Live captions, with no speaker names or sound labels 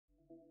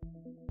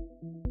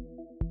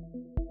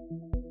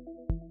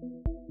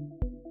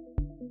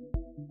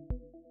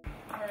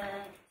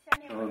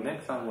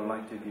next I would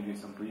like to give you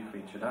some brief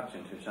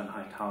introduction to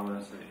Shanghai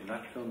Tower's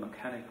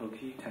electromechanical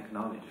key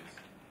technologies.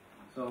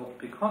 So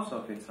because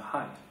of its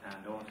height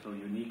and also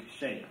unique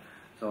shape,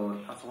 so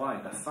that's why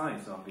the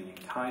size of the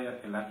entire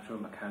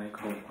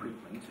electromechanical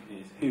equipment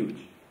is huge.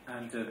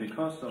 And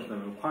because of the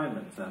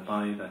requirements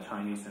by the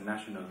Chinese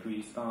National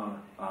 3-star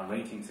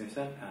rating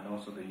system and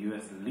also the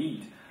US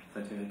LEED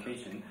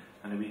certification,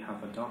 and we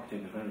have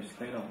adopted very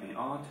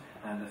state-of-the-art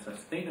and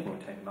sustainable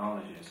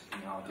technologies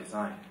in our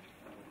design.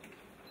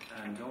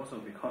 And also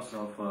because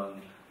of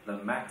the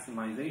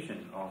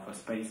maximization of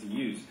space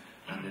use,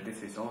 and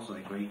this is also a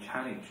great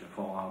challenge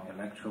for our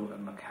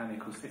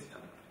electromechanical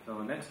system.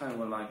 So next I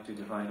would like to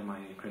divide my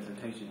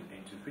presentation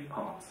into 3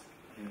 parts.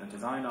 In the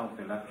design of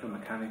the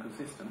electromechanical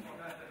system,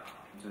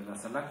 the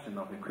selection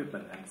of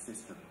equipment and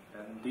system,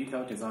 and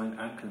detailed design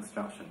and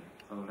construction.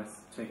 So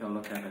let's take a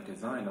look at the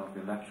design of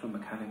the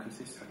electromechanical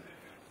system.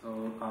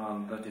 So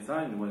the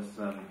design was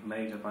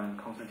made by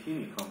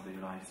Constantini from the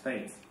United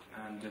States,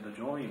 and the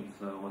drawings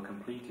were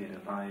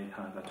completed by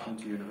the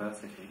Tongji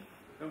University.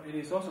 So it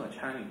is also a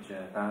challenge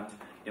that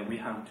we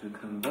have to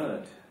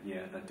convert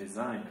the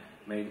design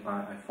made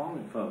by a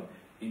foreign firm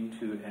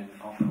into an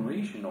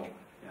operational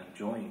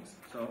drawings.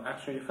 So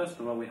actually, first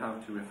of all, we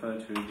have to refer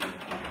to the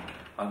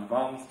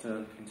advanced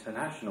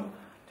international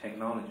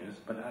technologies,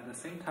 but at the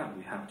same time,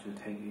 we have to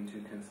take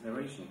into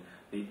consideration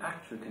the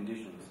actual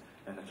conditions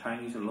and the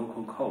Chinese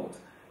local codes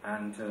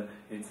and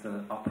its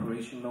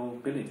operational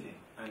ability.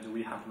 And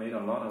we have made a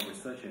lot of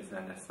researches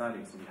and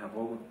studies. We have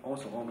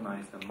also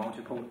organized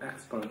multiple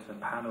expert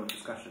panel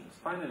discussions.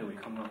 Finally, we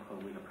come up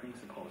with the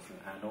principles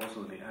and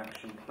also the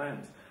action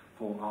plans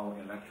for our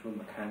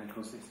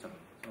electromechanical system.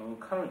 So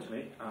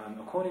currently,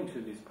 according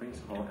to this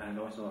principle and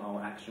also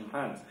our action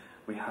plans,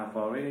 we have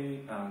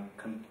already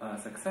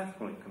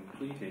successfully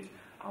completed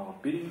our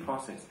bidding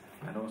process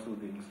and also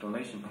the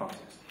installation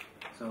process.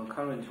 So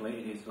currently,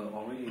 it is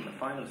already the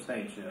final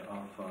stage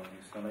of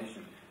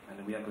installation,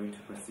 and we are going to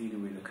proceed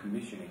with the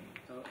commissioning.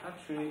 So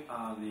actually,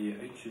 the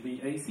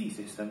HVAC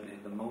system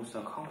is the most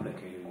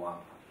complicated one.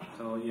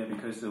 So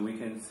because we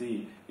can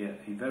see a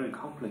very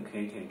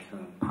complicated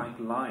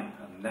pipeline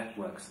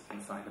networks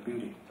inside the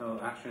building. So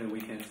actually,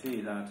 we can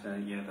see that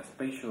the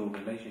spatial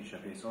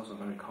relationship is also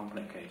very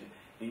complicated.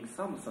 In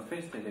some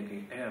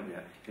sophisticated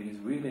area, it is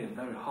really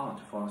very hard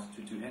for us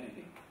to do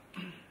anything.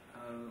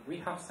 We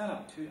have set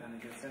up 2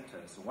 energy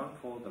centers, one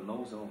for the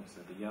low zones,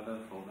 the other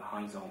for the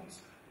high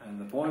zones. And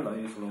the boiler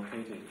is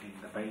located in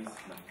the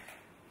basement.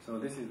 So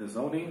this is the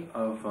zoning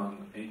of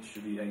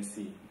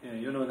HVAC.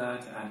 You know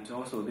that, and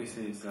also this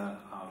is the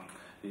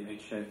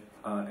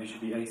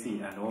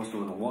HVAC and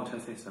also the water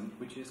system,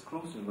 which is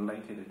closely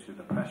related to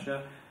the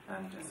pressure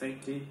and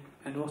safety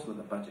and also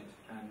the budget.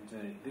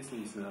 And this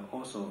is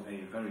also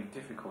a very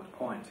difficult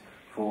point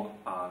for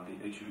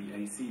the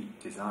HVAC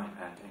design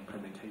and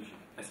implementation.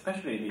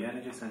 Especially the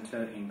energy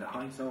center in the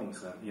high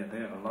zones,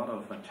 there are a lot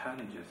of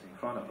challenges in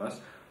front of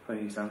us. For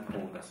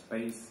example, the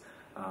space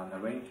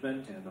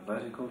arrangement and the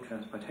vertical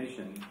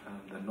transportation,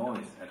 the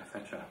noise,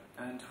 etc.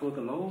 And for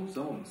the low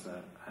zones,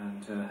 the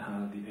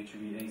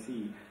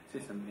HVAC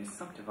system is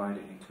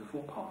subdivided into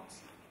 4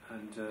 parts.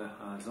 And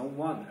zone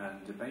 1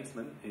 and the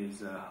basement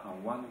is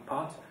one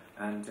part,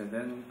 and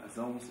then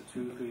zones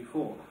 2, 3,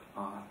 4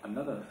 are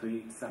another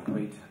 3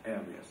 separate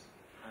areas.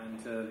 And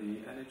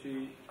the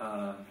energy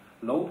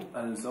low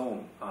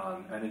zone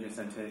energy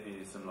center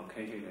is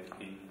located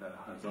in the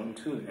zone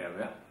 2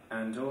 area.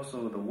 And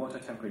also the water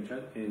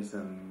temperature is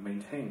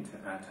maintained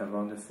at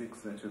around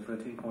 6 to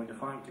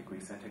 13.5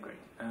 degrees centigrade.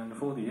 And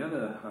for the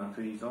other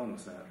 3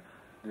 zones,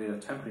 the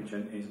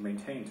temperature is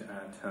maintained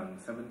at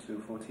 7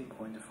 to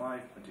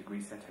 14.5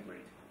 degrees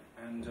centigrade.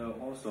 And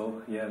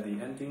also, the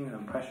ending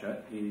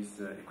pressure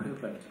is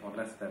equivalent or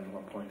less than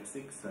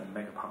 1.6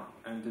 megapascal.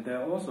 And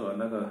there are also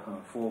another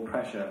 4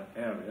 pressure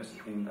areas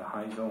in the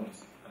high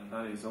zones. And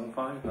that is zone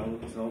 5,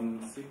 zone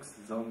 6,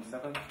 zone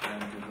 7,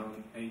 and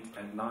zone 8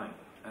 and 9.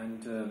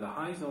 And the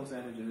high zones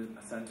energy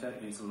center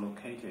is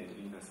located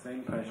in the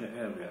same pressure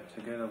area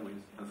together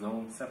with the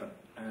zone 7.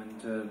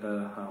 And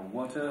the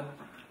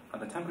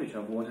temperature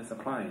of water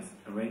supplies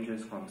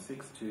ranges from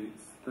 6 to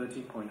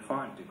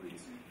 13.5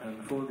 degrees.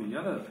 And for the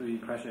other 3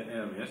 pressure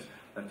areas,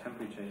 the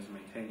temperature is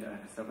maintained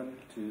at 7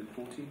 to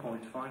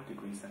 14.5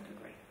 degrees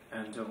centigrade.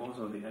 And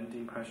also the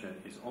ending pressure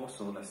is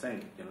also the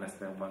same in less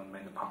than 1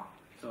 megapascal.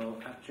 So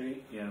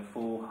actually,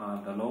 for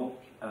the low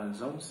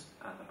zones,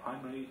 the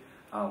primary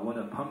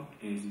water pump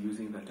is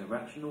using the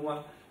directional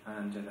one,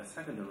 and the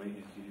secondary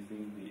is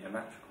using the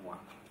electrical one.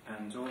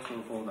 And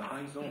also for the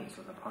high zones,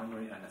 so the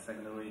primary and the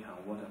secondary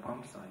water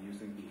pumps are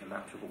using the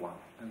electrical one.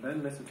 And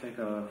then let's take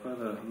a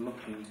further look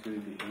into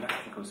the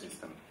electrical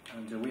system.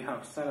 And we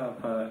have set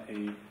up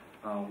a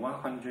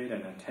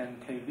 110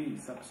 kV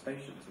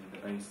substations in the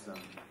base.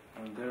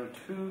 And there are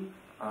 2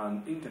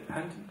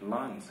 independent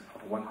lines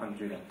of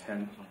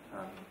 110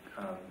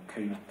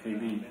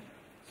 kV.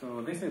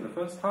 So this is the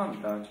first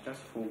time that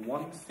just for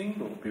one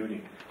single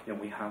building,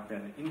 we have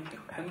an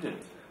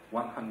independent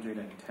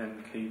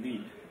 110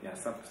 kV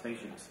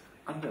substations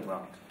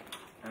underground.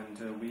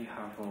 And we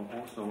have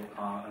also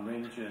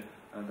arranged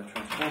the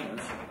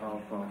transformers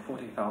of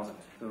 40,000.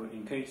 So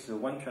in case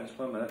one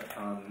transformer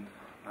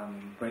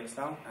breaks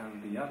down,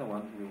 and the other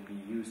one will be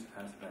used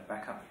as the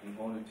backup in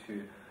order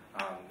to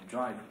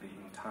drive the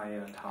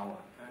entire tower.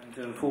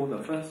 And for the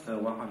first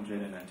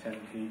 110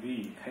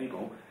 kV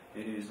cable,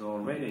 it is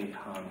already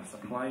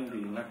supplying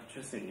the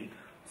electricity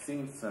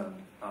since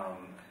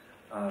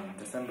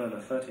December the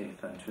 30th,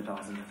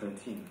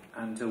 2013.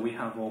 And we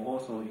have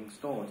also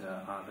installed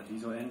the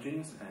diesel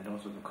engines and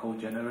also the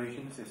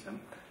cogeneration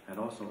system. And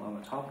also on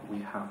the top, we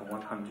have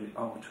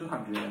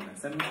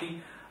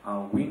 270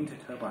 wind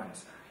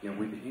turbines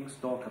with the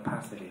installed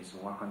capacities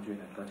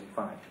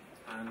 135.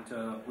 And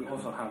we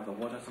also have the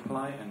water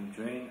supply and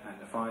drain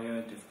and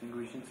fire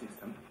distinguishing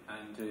system.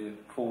 And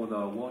for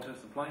the water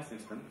supply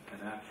system,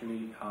 and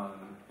actually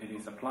it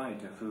is applied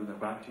through the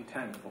gravity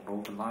tank for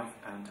both life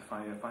and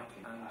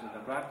firefighting. And the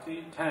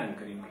gravity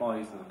tank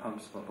employs the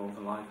pumps for both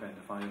life and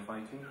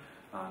firefighting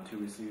to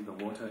receive the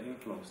water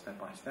inflow step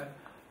by step.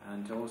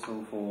 And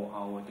also for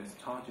our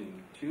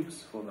discharging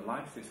tubes for the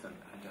life system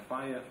and the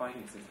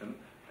firefighting system,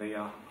 they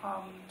are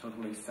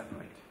totally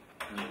separate.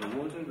 And the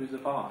water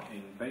reservoir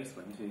in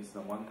basement is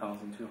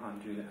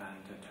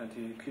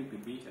 1,220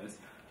 cubic meters.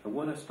 The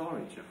water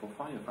storage for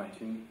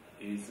firefighting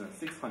is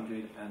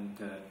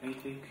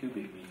 680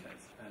 cubic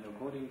meters. And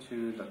according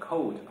to the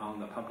code on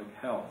the public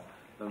health,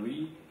 the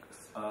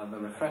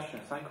refresher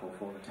cycle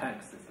for the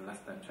tanks is less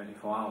than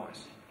 24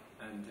 hours.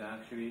 And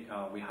actually,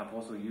 we have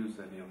also used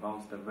the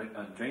advanced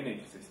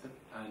drainage system.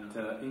 And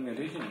in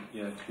addition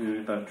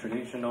to the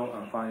traditional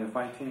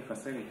firefighting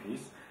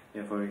facilities,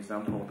 for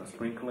example, the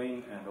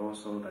sprinkling and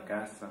also the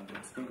gas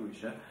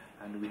extinguisher,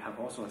 and we have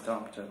also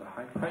adopted the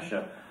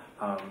high-pressure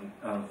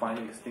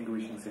fire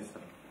extinguishing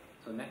system.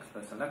 So next,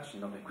 the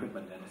selection of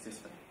equipment and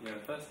system.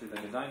 First is the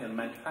design and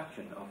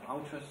manufacturing of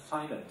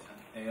ultra-silent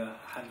air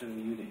handling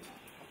unit.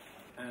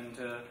 And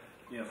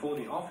for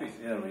the office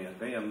area,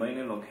 they are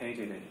mainly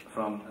located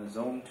from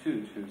Zone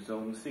 2 to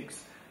Zone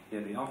 6.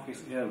 The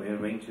office area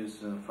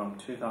ranges from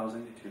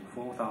 2,000 to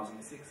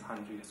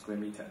 4,600 square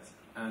meters.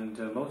 And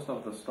most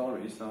of the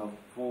stories are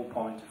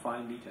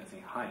 4.5 meters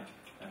in height,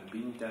 and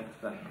beam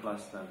depth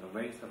plus the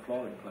raised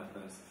flooring plus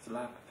the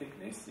slab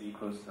thickness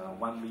equals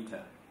 1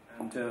 meter.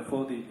 And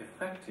for the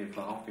effective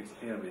office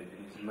area, it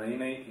is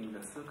mainly in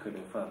the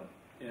circular form.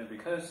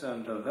 Because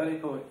the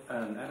vertical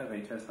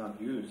elevators are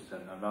used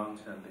around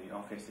the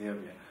office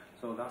area,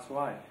 so that's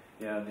why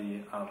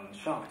the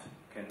shaft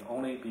can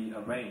only be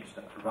arranged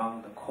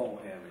around the core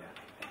area.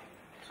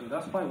 So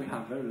that's why we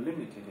have very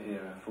limited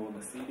area for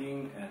the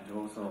seating and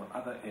also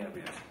other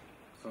areas.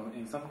 So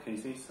in some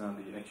cases,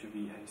 the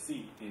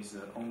HVAC is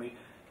only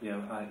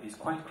is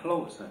quite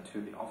close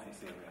to the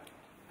office area.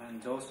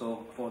 And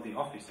also for the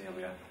office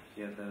area,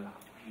 the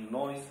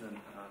noise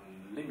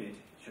limit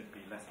should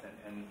be less than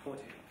N40.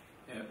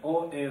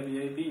 All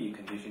AVAB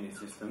conditioning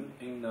system,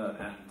 inner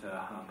and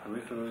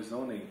peripheral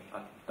zoning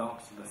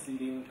adopts the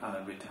seating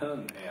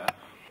return air,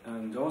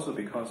 and also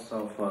because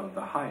of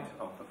the height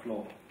of the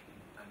floor.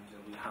 And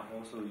we have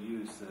also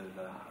used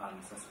the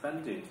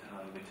suspended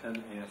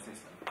return air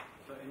system.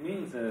 So it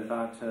means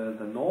that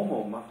the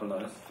normal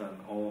mufflers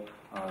or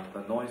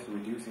the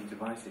noise-reducing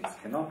devices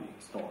cannot be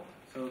installed.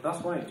 So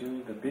that's why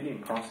during the bidding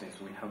process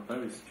we have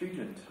very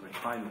stringent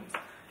requirements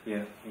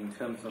here in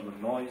terms of the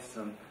noise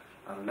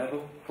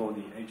level for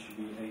the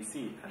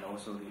HVAC and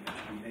also the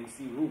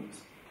HVAC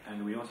rooms.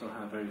 And we also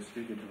have very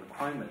stringent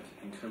requirements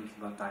in terms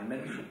of the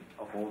dimension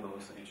of all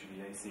those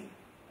HVAC.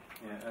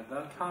 At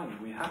that time,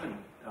 we haven't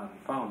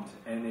found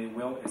any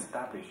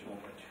well-established or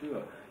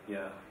mature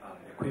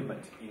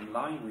equipment in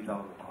line with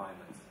our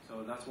requirements.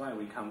 So that's why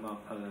we come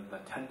up with the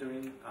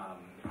tendering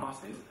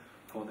process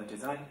for the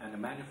design and the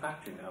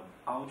manufacturing of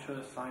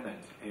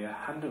ultra-silent air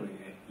handling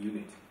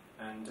unit.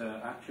 And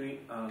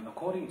actually,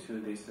 according to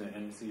this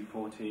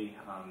NC40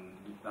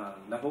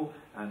 level,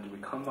 and we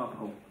come up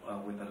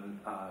with the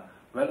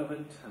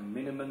relevant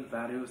minimum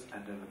values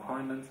and the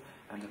requirements,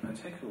 and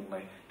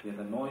particularly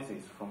the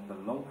noises from the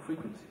low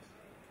frequencies.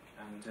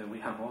 And we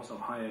have also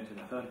hired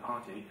a third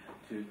party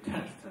to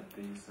test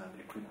these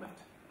equipment.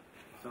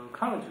 So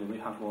currently, we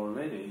have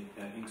already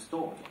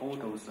installed all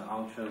those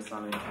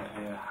ultra-silent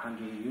air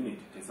handling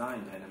units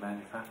designed and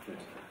manufactured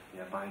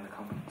by the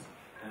companies.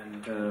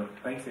 And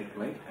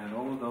basically, and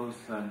all those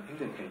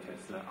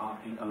indicators are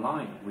in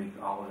line with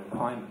our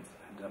requirements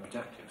and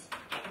objectives.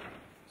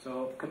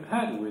 So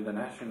compared with the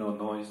national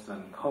noise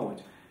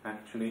code,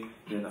 actually,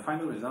 the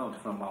final result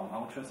from our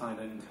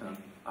ultra-silent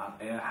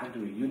air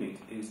handling unit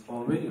is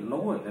already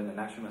lower than the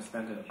national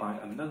standard by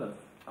another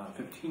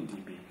 15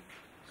 dB.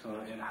 So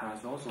it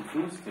has also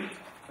boosted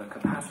the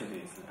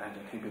capacities and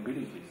the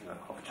capabilities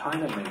of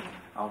China-made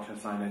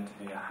ultra-silent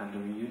air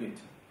handling unit.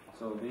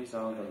 So these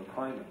are the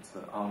requirements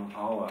on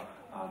our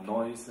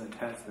noise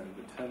test and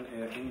return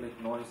air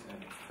inlet noise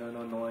and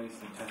external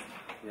noise test.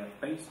 They are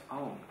based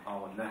on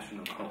our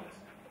national codes.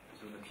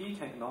 So the key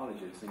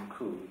technologies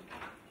include,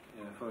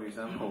 for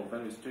example,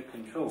 very strict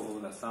control over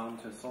the sound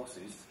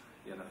sources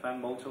the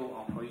fan motor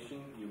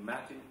operation,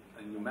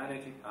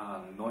 pneumatic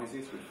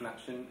noises,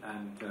 reflection,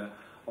 and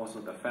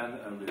also the fan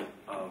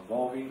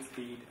revolving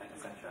speed,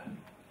 etc.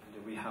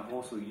 And we have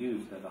also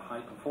used the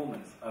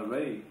high-performance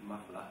array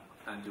muffler,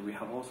 and we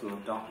have also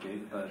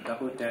adopted the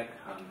double-deck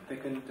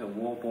thickened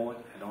wallboard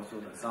and also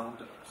the sound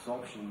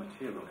absorption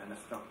material and the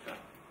structure.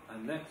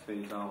 And next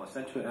is our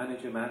central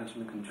energy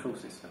management control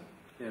system.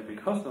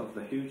 Because of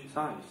the huge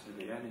size,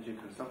 the energy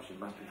consumption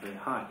must be very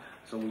high,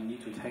 so we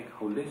need to take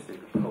a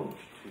holistic approach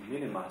to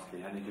minimize the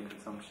energy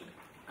consumption.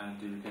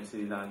 And you can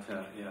see that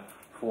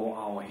for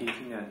our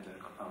heating and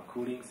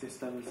cooling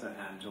systems,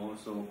 and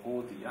also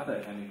all the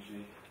other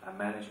energy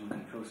management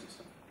control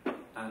systems.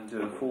 And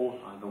for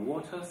the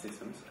water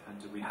systems,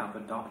 and we have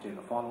adopted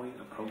the following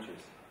approaches.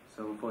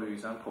 So, for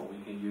example,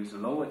 we can use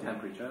lower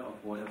temperature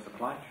of water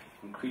supply,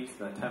 increase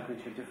the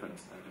temperature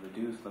difference, and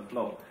reduce the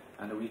flow.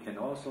 And we can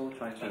also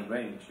try to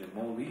arrange a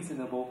more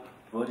reasonable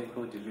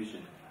vertical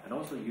division, and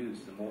also use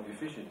the more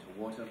efficient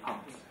water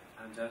pumps.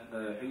 And at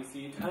the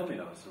AC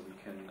terminals, we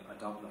can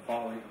adopt the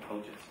following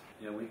approaches.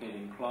 We can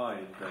employ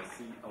the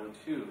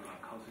CO2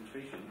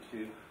 concentration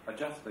to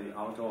adjust the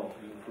outdoor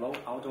inflow,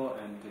 outdoor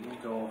and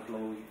indoor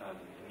flow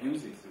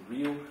uses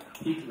real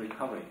heat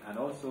recovery, and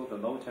also the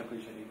low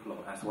temperature inflow,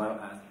 as well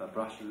as the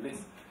brushless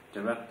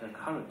direct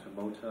current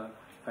motor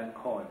fan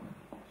coil.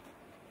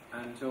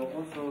 And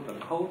also the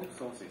cold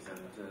sources and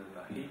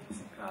the heat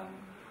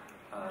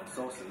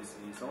sources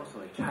is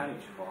also a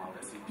challenge for our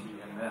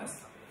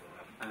CPMS.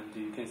 And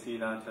you can see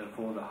that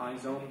for the high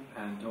zone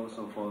and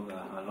also for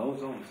the low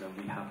zones,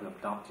 we have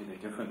adopted a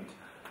different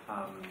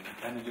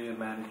energy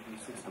management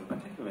system,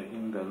 particularly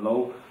in the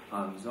low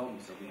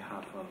zones. We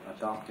have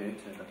adopted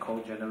the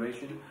coal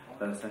generation,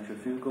 the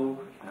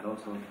centrifugal, and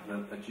also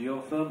the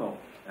geothermal,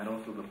 and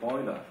also the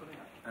boiler.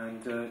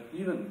 And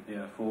even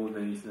for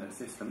this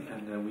system,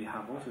 and we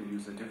have also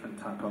used a different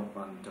type of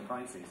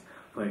devices.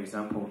 For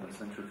example, the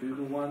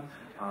centrifugal one,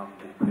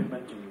 the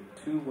equipment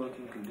with two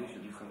working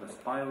conditions, so the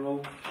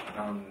spiral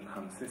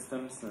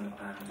systems, and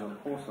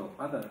also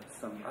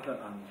some other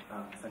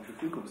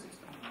centrifugal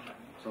systems.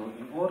 So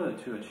in order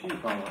to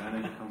achieve our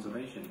energy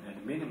conservation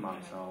and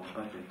minimize our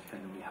budget,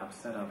 and we have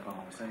set up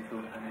our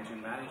central energy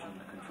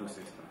management control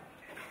system.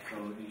 So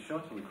in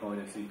short, we call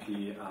it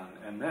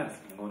CPMS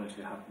in order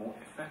to have more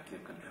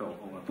effective control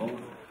over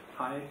both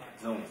high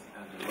zones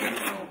and low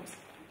zones.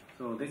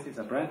 So this is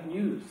a brand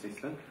new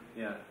system,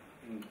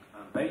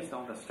 based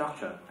on the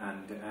structure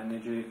and the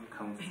energy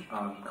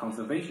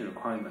conservation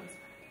requirements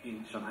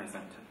in Shanghai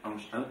Center,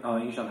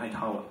 in Shanghai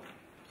Tower.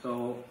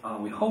 So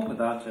we hope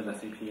that the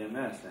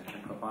CPMS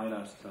can provide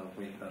us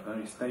with a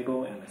very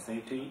stable and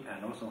safety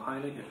and also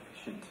highly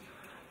efficient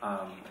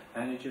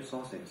energy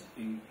sources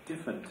in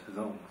different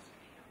zones.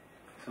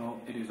 So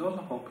it is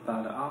also hoped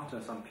that after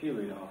some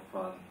period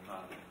of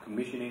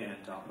commissioning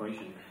and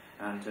operation,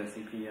 and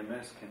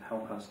CPMS can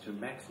help us to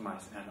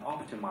maximize and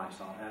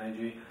optimize our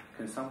energy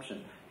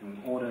consumption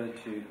in order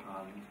to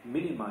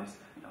minimize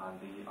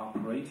the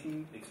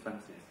operating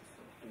expenses.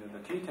 The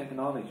key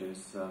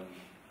technologies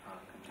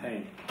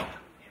contained.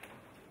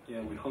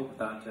 We hope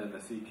that the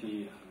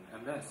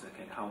CPMS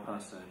can help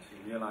us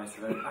to realize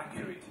very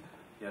accurate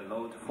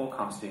load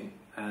forecasting,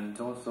 and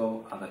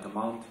also the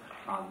demand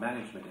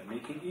management, and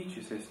making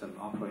each system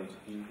operate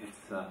in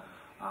its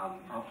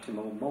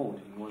optimal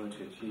mode in order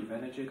to achieve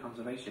energy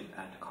conservation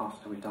and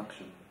cost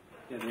reduction.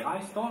 The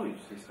ice storage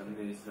system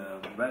is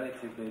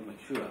relatively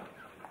mature,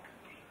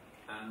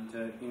 and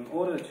in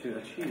order to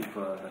achieve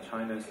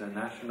China's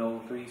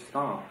national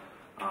 3-star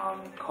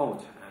code,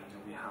 and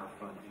we have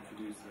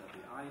introduced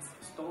the ice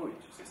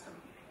storage system.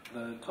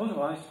 The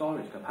total ice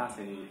storage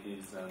capacity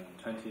is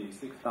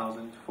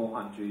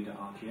 26,400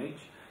 RTH,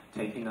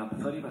 taking up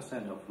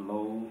 30% of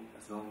low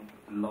zone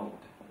load.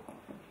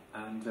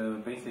 And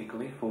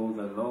basically for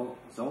the low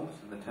zones,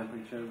 the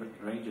temperature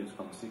ranges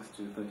from 6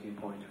 to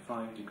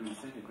 13.5 degrees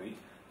centigrade.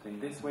 So in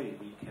this way,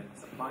 we can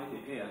supply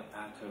the air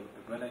at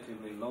a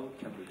relatively low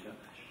temperature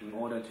in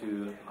order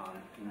to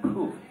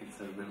improve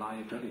its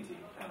reliability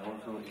and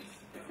also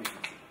its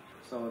efficiency.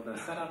 So the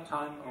setup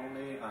time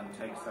only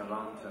takes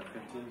around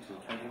 15 to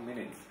 20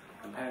 minutes,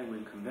 compared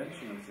with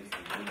conventional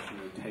systems, which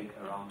will take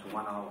around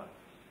 1 hour.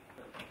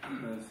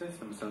 The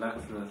system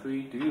selects the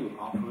 3 dual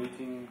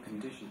operating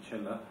condition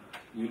chiller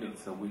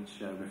units,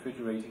 which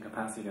refrigerating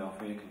capacity of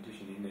air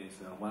conditioning is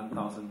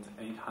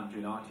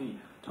 1,800 RT.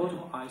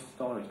 Total ice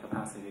storage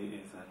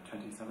capacity is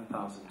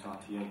 27,000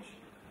 RTH.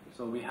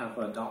 So we have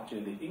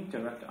adopted the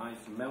indirect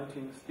ice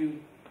melting steel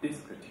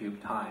disc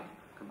tube type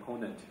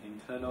component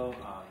internal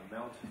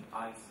melt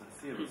ice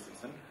series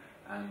system,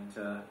 and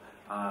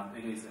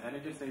it is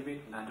energy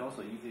saving and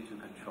also easy to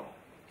control.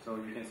 So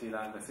you can see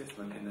that the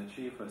system can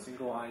achieve a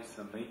single ice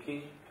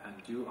making and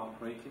dual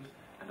operating,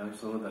 and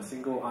also the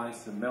single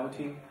ice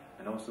melting,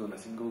 and also the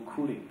single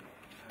cooling.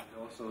 And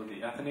also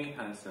the ethylene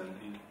has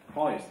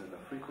employs the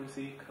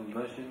frequency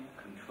conversion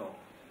control.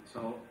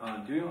 So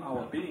during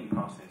our bidding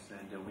process,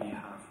 and we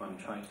have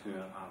tried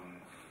to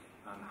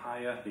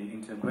hire the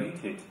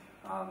integrated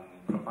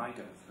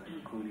providers,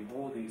 including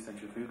all the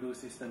centrifugal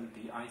system,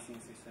 de-icing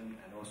system,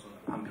 and also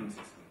the pumping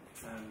system.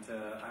 And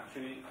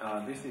actually,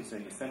 this is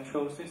an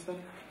essential system,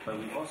 but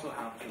we also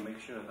have to make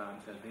sure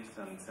that this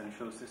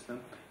central system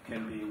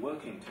can be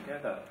working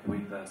together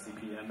with the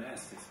CPMS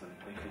system.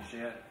 They can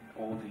share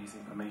all these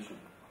information.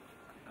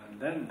 And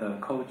then the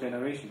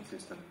cogeneration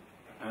system.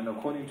 And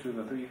according to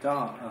the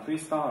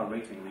three-star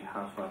rating, we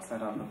have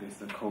set up this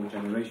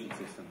cogeneration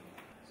system.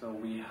 So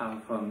we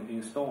have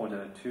installed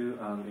two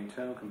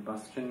internal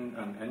combustion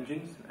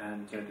engines,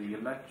 and the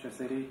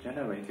electricity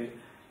generated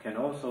can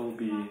also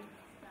be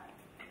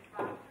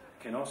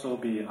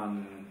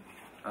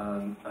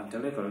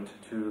delivered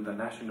to the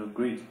national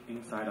grid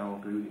inside our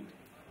building.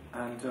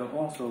 And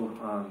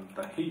also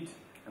the heat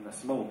and the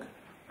smoke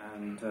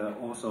and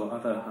also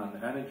other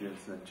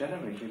energies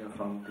generated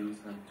from these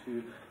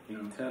two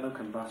internal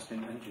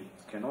combustion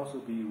engines can also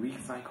be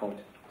recycled.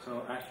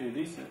 So actually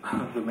this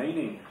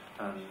remaining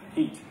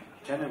heat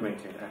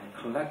generated and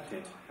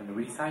collected and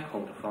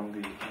recycled from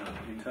the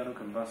internal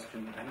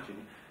combustion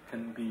engine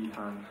can be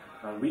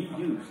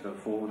reused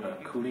for the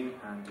cooling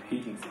and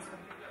heating system.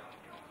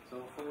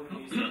 So for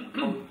this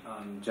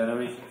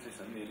generation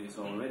system, it is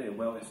already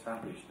well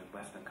established in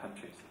Western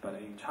countries, but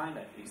in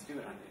China it's still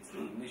at its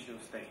initial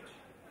stage.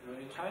 So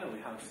in China we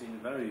have seen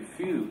very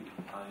few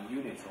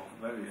units or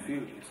very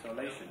few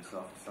installations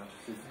of such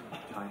system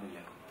in China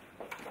yet.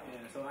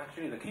 Yeah, so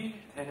actually the key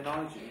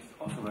technology is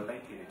also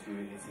related to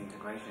its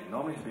integration.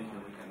 Normally speaking,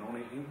 we can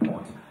only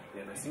import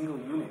the single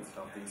units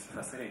of these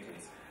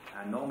facilities,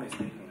 and normally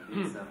speaking,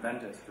 these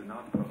vendors do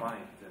not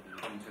provide the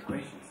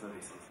integration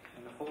services.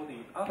 And for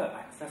the other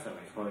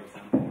accessories, for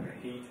example, the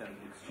heat and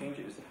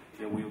exchanges,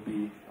 they will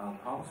be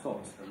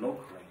outsourced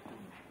locally.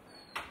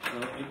 So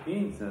it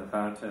means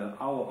that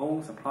our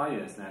own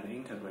suppliers and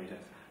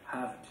integrators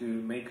have to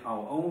make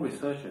our own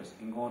researches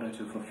in order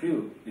to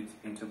fulfill its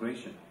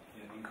integration,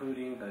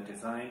 including the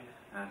design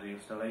and the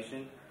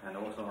installation and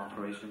also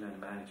operation and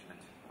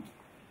management.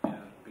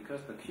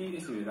 Because the key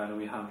issue is that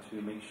we have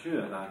to make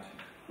sure that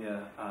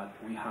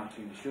we have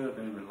to ensure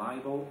very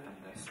reliable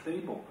and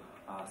stable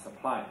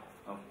supply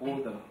of all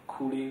the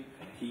cooling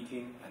and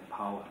heating and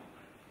power.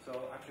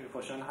 So actually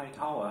for Shanghai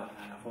Tower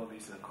and for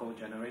this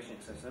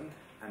cogeneration system,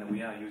 and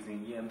we are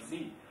using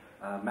EMC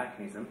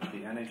mechanism,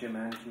 the energy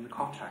management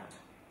contract.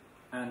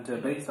 And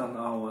based on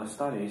our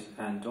studies,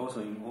 and also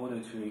in order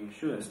to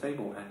ensure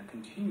stable and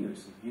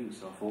continuous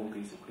use of all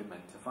these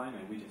equipment,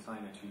 finally we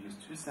decided to use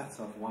two sets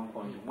of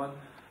 1.1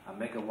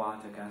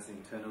 megawatt gas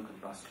internal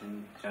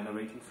combustion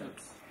generating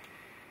sets,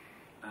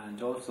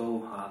 and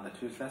also the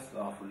two sets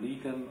of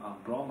lithium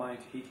bromide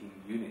heating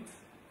units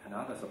and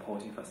other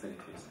supporting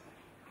facilities.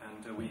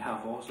 And we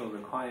have also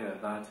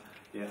required that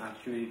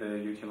actually the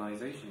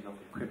utilization of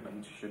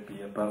equipment should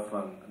be above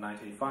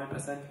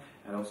 95%,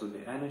 and also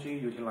the energy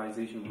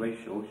utilization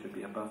ratio should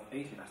be above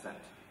 80%.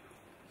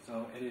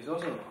 So it is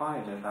also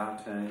required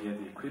that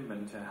the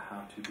equipment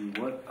have to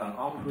be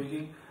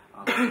operating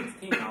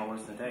 16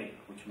 hours a day,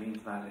 which means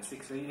that at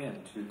 6 a.m.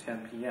 to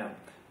 10 p.m.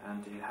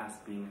 and it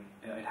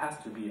has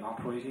to be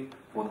operating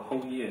for the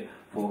whole year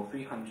for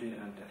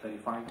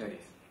 335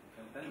 days.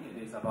 And then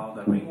it is about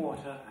the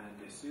rainwater and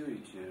the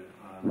sewage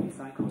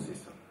recycle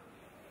system.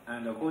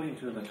 And according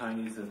to the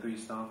Chinese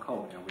three-star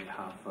code, we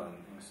have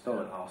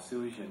installed our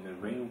sewage and the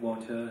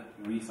rainwater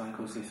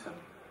recycle system.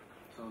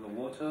 So the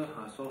water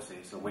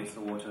sources,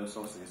 wastewater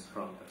sources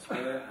from the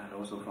square and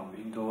also from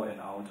indoor and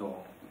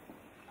outdoor.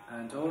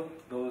 And all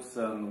those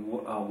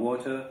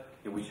water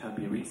which have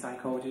been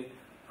recycled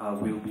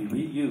will be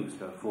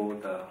reused for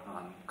the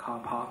car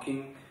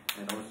parking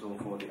and also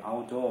for the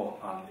outdoor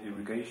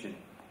irrigation,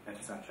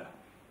 etc.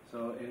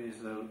 So it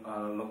is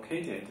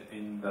located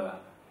in the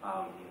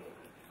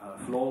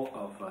floor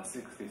of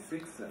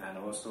 66 and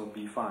also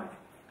B5.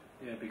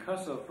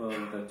 Because of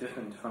the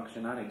different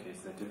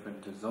functionalities, the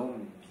different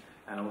zones,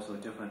 and also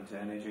different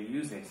energy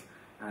uses,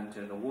 and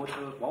the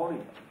water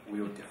volume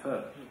will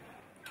differ.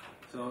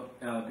 So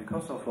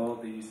because of all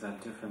these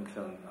different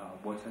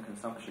water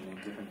consumption in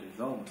different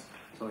zones,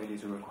 so it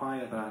is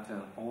required that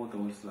all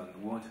those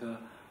water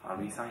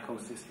recycle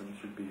systems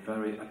should be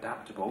very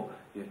adaptable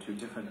to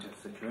different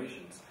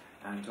situations.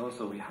 And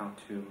also we have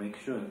to make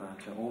sure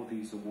that all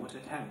these water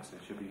tanks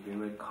should be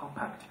very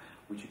compact,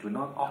 which do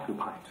not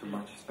occupy too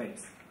much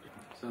space.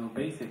 So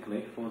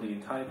basically, for the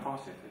entire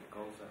process, it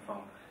goes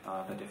from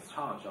the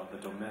discharge of the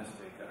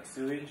domestic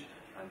sewage,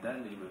 and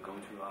then it will go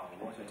to our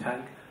water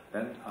tank,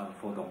 then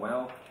for the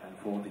well, and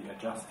for the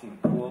adjusting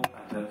pool,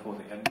 and then for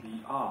the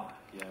MBR,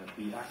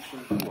 the action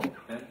pool,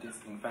 then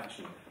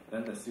disinfection,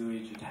 then the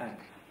sewage tank,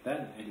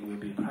 then it will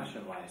be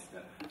pressurized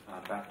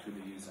back to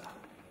the user.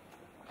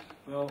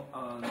 Well,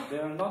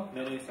 there are not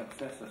many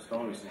success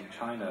stories in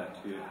China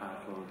to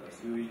have the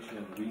sewage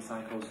and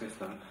recycle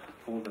system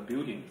for the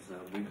buildings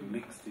with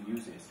mixed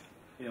uses.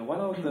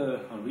 One of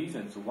the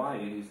reasons why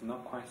it is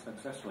not quite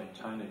successful in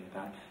China is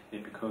that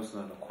because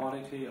the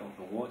quality of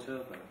the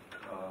water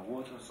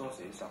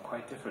sources are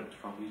quite different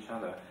from each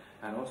other,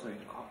 and also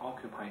it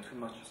occupies too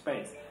much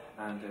space.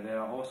 and there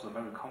are also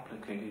very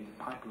complicated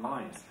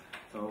pipelines.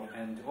 So,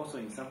 and also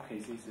in some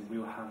cases, we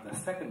will have the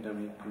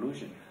secondary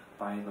pollution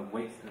by the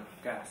waste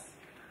gas.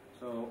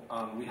 So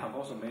we have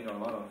also made a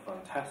lot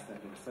of tests and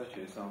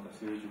researches on the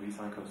sewage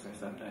recycle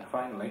system, and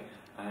finally,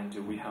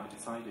 we have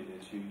decided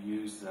to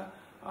use the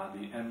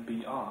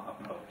MBR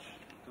approach.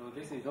 So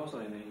this is also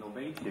an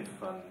innovative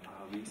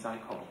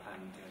recycle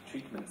and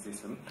treatment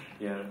system,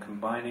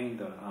 combining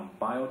the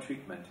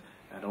biotreatment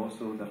and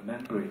also the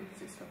membrane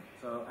system.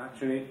 So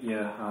actually,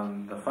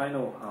 the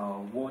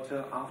final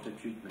water after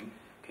treatment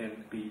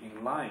can be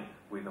in line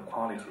with the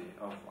quality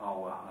of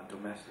our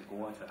domestic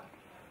water.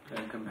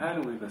 And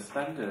compared with the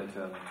standard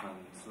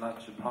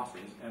sludge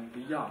process,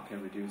 MBR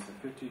can reduce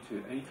 50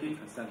 to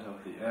 80% of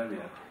the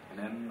area,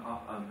 and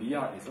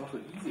MBR is also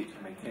easy to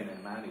maintain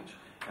and manage,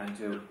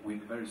 and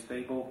with very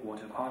stable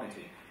water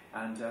quality.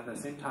 And at the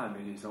same time,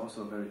 it is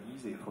also very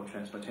easy for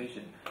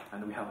transportation.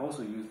 And we have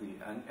also used the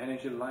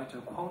energy lighter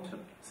quantum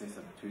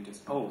system to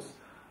dispose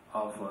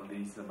of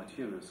these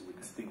materials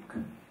with stink.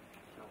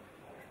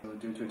 So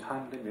due to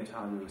time limit,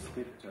 I will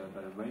skip the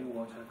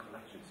rainwater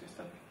collection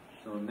system.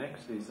 So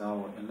next is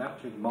our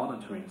electric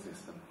monitoring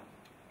system.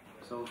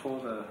 So for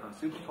the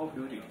super tall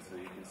buildings,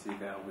 you can see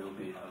there will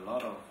be a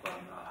lot of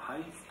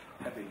heights,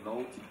 heavy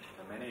loads,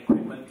 many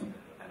equipment,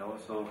 and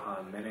also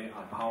many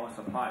power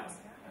supplies.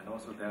 And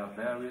also there are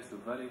various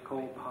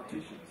vertical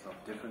partitions of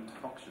different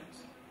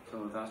functions.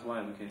 So that's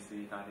why we can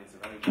see that it's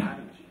very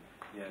challenging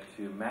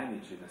to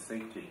manage the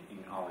safety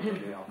in our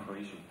daily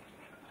operation.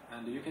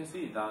 And you can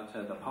see that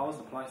the power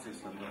supply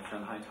system of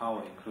Shanghai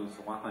Tower includes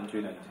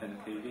 110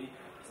 kV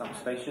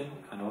substation,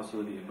 and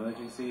also the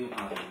emergency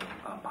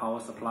power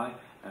supply,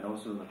 and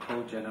also the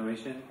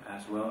cogeneration,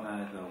 as well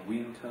as the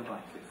wind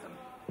turbine system.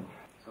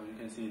 So you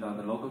can see that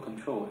the local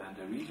control and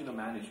the regional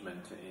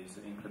management is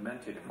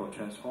implemented for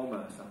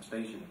transformer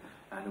substation,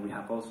 and we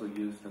have also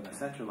used the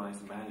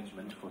centralized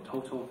management for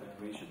total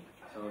federation.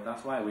 So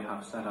that's why we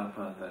have set up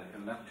the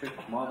electric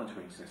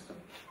monitoring system.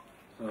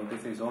 So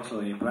this is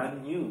also a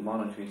brand new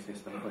monitoring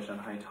system for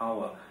Shanghai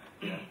Tower,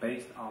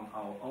 based on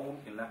our own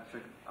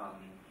electric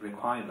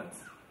requirements.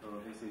 So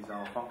this is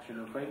our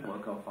functional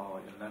framework of our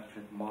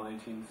electric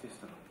monitoring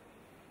system.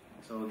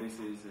 So this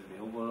is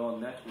the overall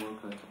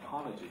network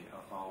topology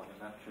of our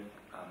electric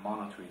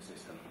monitoring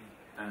system.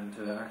 And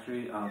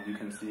actually, you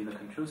can see the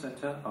control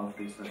center of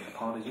this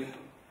topology.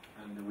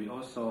 And we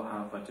also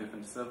have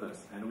different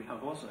servers. And we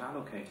have also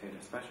allocated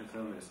a special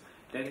service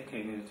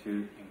dedicated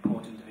to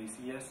important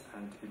ACS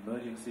and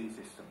emergency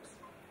systems.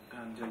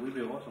 And we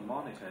will also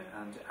monitor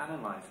and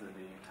analyze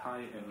the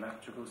entire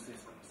electrical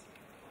systems.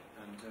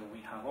 And we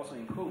have also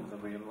improved the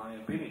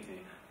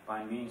reliability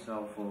by means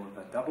of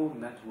the double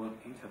network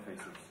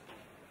interfaces.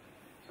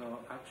 So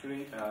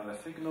actually, the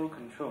signal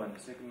control and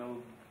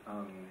signal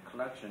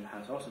collection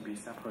has also been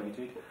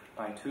separated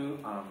by two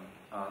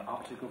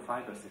optical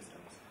fiber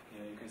systems.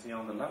 You can see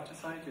on the left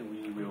side,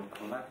 we will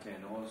collect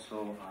and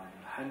also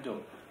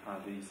handle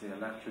these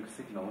electric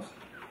signals.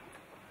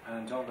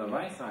 And on the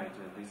right side,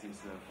 this is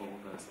for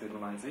the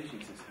stabilization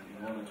system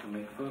in order to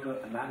make further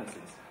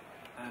analysis.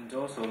 And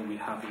also we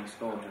have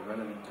installed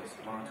relevant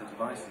smart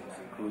devices,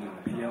 including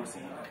the PLC,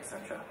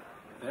 etc.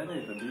 Then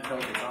is the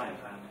detailed design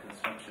and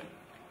construction.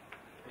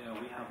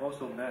 We have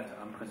also met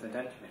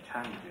unprecedented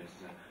challenges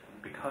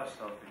because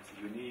of its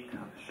unique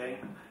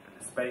shape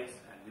and space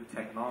and new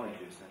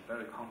technologies and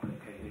very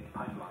complicated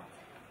pipelines.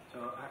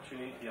 So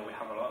actually, we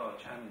have a lot of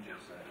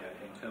challenges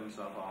in terms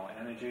of our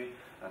energy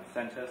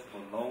centers for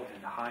low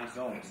and high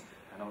zones,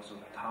 and also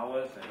the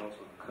towers, and also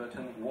the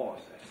curtain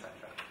walls, etc.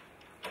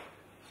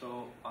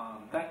 So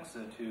thanks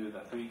to the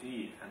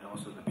 3D and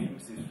also the beam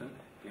system,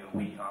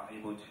 we are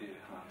able to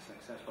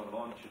successfully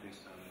launch this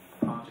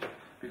project.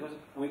 Because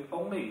with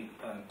only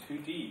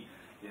 2D,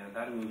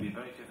 that will be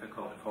very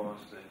difficult for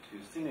us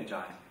to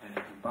synergize and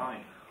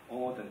combine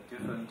all the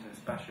different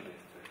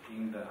specialists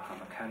in the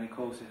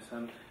mechanical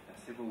system, and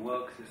civil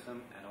work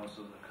system, and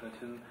also the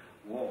curtain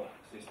wall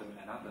system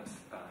and other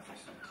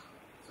systems.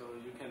 So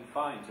you can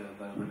find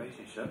the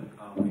relationship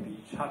with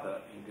each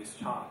other in this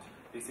chart.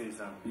 This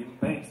is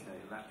beam-based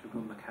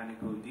electrical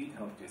mechanical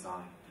detailed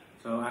design.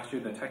 So actually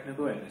the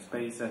technical and the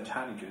space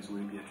challenges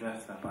will be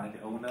addressed by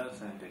the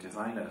owners and the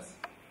designers.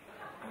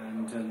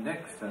 And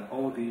next,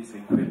 all these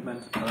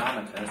equipment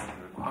parameters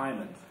and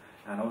requirements,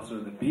 and also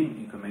the beam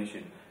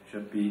information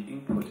should be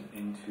input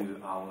into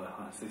our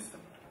system,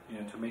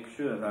 to make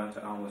sure that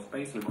our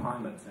space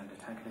requirements and the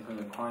technical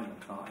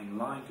requirements are in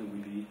line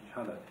with each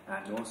other,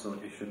 and also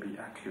it should be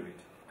accurate.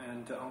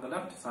 And on the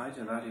left side,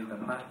 that is the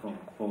platform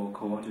for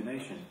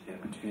coordination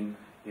between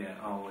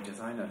our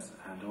designers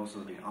and also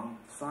the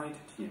on-site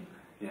team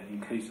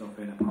in case of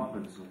any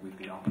problems with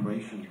the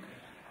operation.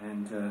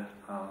 And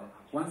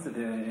once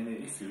there are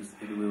any issues,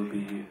 it will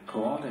be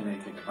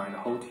coordinated by the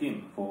whole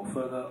team for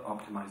further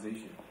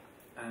optimization.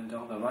 And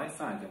on the right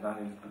side, that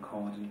is the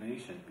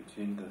coordination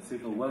between the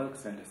civil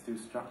works and the steel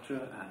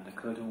structure and the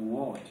curtain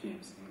wall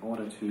teams in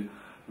order to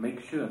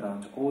make sure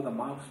that all the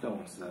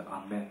milestones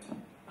are met.